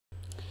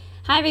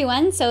Hi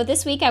everyone, so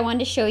this week I wanted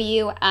to show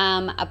you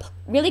a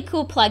really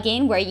cool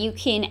plugin where you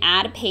can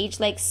add a page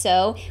like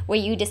so, where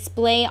you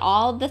display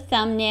all the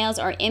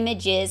thumbnails or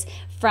images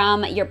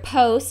from your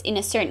posts in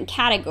a certain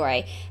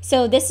category.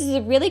 So this is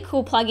a really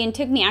cool plugin. It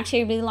took me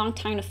actually a really long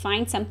time to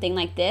find something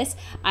like this.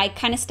 I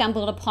kind of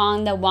stumbled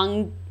upon the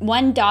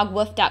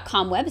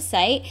onedogwoof.com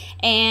website,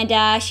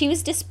 and she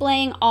was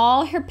displaying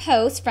all her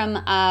posts from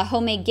a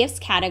homemade gifts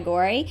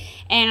category,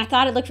 and I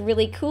thought it looked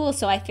really cool,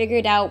 so I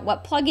figured out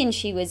what plugin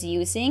she was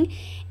using.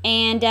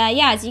 And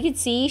yeah, as you can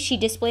see, she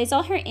displays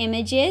all her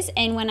images,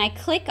 and when I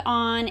click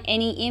on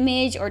any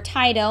image or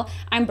title,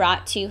 I'm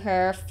brought to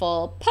her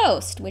full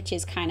post, which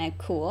is kind of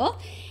cool.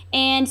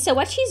 And so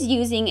what she's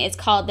using is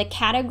called the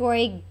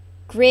Category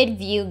Grid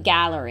View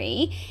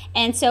Gallery.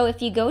 And so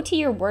if you go to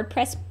your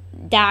WordPress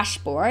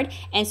dashboard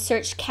and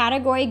search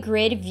Category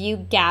Grid View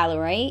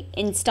Gallery,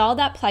 install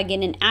that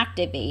plugin and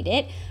activate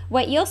it,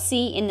 what you'll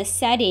see in the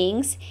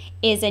settings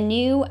is a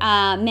new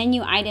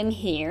menu item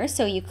here.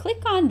 So you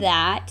click on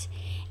that,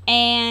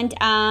 and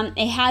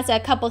it has a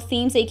couple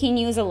themes that you can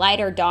use, a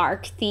light or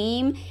dark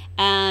theme,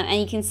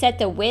 and you can set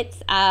the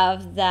width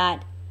of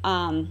that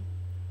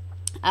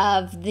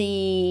of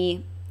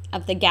the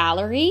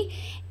gallery,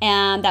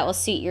 and that will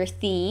suit your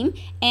theme.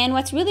 And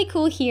what's really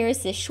cool here is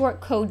the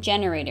Shortcode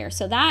Generator.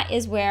 So that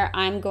is where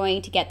I'm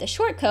going to get the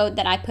shortcode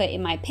that I put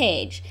in my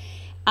page.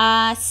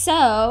 I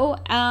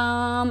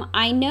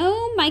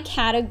know my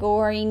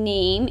category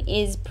name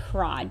is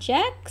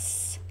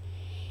projects,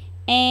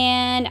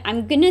 and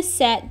I'm gonna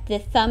set the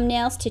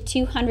thumbnails to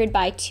 200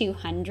 by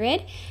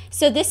 200.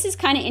 So this is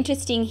kind of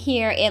interesting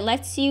here. It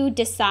lets you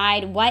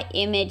decide what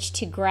image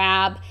to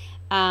grab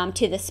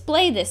to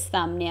display this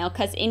thumbnail,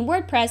 because in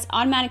WordPress,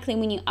 automatically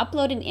when you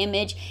upload an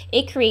image,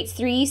 it creates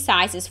 3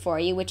 sizes for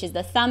you, which is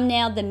the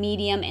thumbnail, the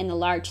medium, and the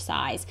large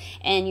size.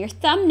 And your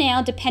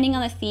thumbnail, depending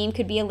on the theme,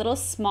 could be a little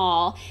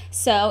small.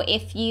 So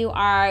if you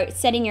are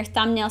setting your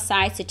thumbnail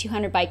size to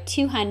 200 by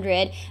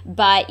 200,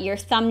 but your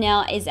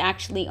thumbnail is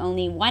actually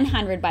only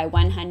 100 by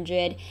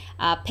 100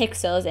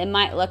 pixels, it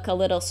might look a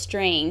little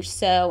strange.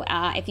 So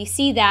if you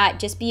see that,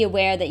 just be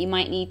aware that you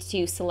might need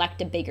to select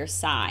a bigger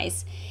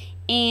size.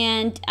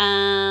 And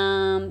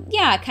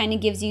yeah, it kind of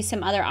gives you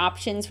some other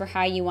options for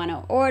how you want to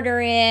order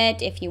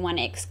it, if you want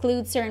to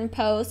exclude certain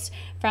posts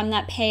from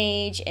that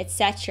page,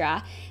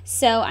 etc.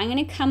 So I'm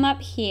going to come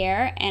up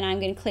here and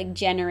I'm going to click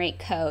generate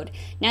code.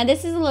 Now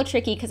this is a little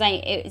tricky because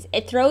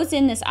it throws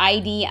in this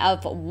ID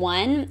of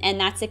 1, and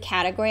that's a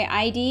category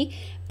ID,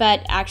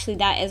 but actually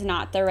that is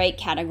not the right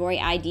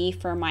category ID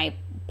for my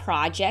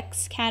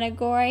projects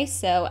category.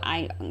 So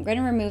I'm going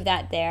to remove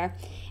that there,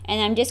 and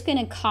I'm just going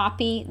to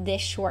copy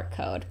this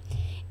shortcode.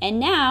 And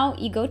now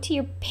you go to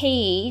your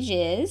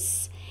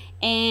pages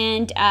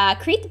and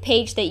create the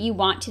page that you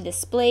want to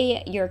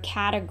display your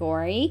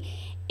category.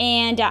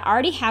 And I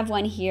already have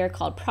one here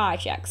called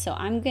projects. So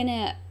I'm going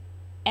to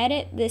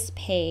edit this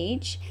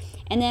page,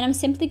 and then I'm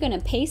simply going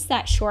to paste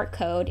that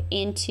shortcode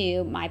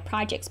into my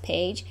projects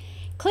page.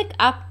 Click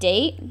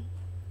update.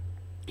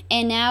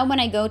 And now when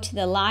I go to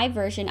the live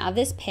version of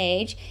this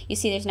page, you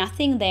see there's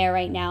nothing there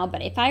right now,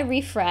 but if I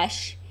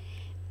refresh,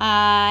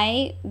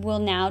 I will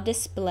now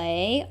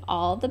display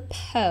all the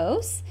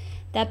posts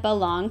that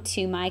belong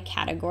to my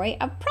category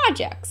of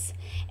projects.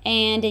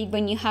 And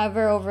when you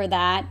hover over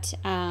that,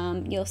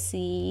 you'll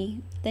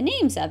see the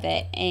names of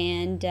it.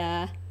 And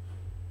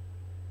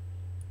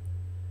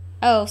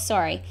oh,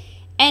 sorry.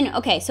 And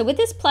okay, so with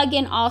this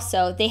plugin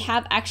also, they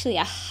have actually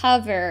a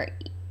hover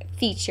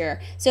feature.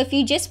 So if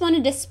you just want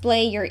to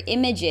display your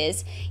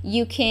images,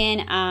 you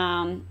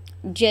can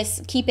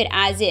just keep it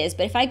as is.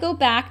 But if I go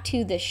back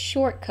to the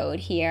shortcode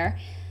here,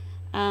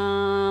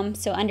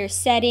 so under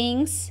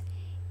settings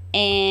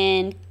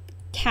and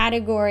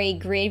category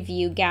grid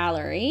view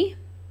gallery,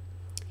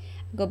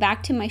 go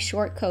back to my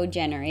shortcode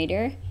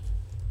generator,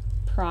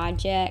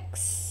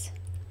 projects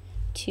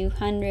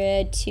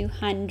 200,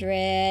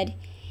 200,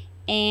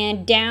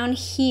 and down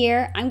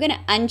here I'm going to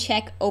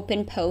uncheck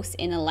open posts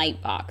in a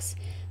lightbox.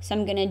 So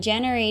I'm going to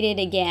generate it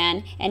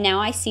again, and now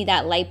I see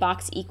that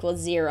lightbox equals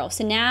 0.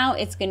 So now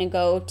it's going to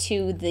go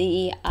to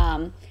the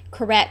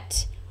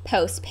correct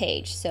post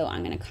page. So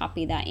I'm going to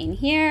copy that in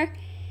here,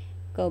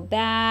 go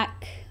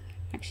back,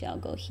 actually I'll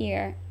go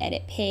here,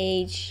 edit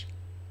page,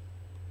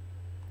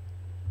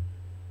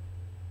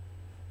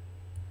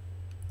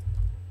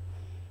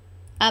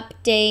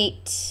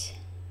 update,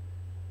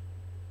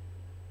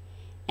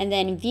 and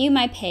then view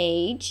my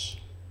page.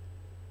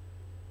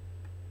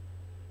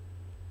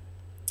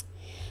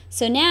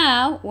 So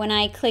now when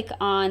I click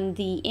on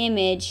the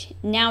image,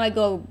 now I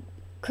go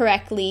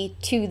correctly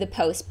to the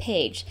post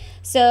page.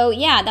 So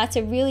yeah, that's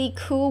a really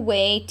cool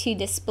way to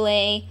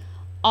display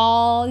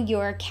all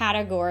your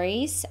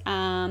categories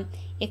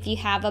if you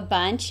have a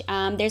bunch.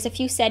 There's a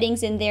few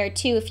settings in there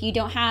too. If you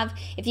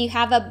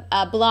have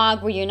a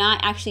blog where you're not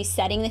actually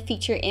setting the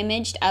feature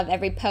image of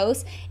every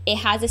post, it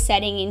has a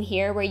setting in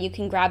here where you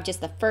can grab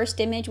just the first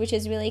image, which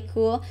is really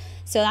cool.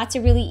 So that's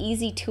a really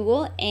easy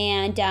tool.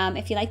 And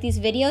if you like these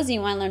videos and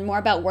you want to learn more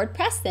about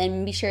WordPress,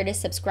 then be sure to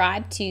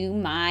subscribe to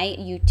my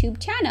YouTube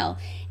channel.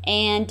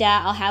 And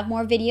I'll have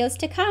more videos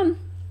to come.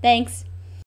 Thanks.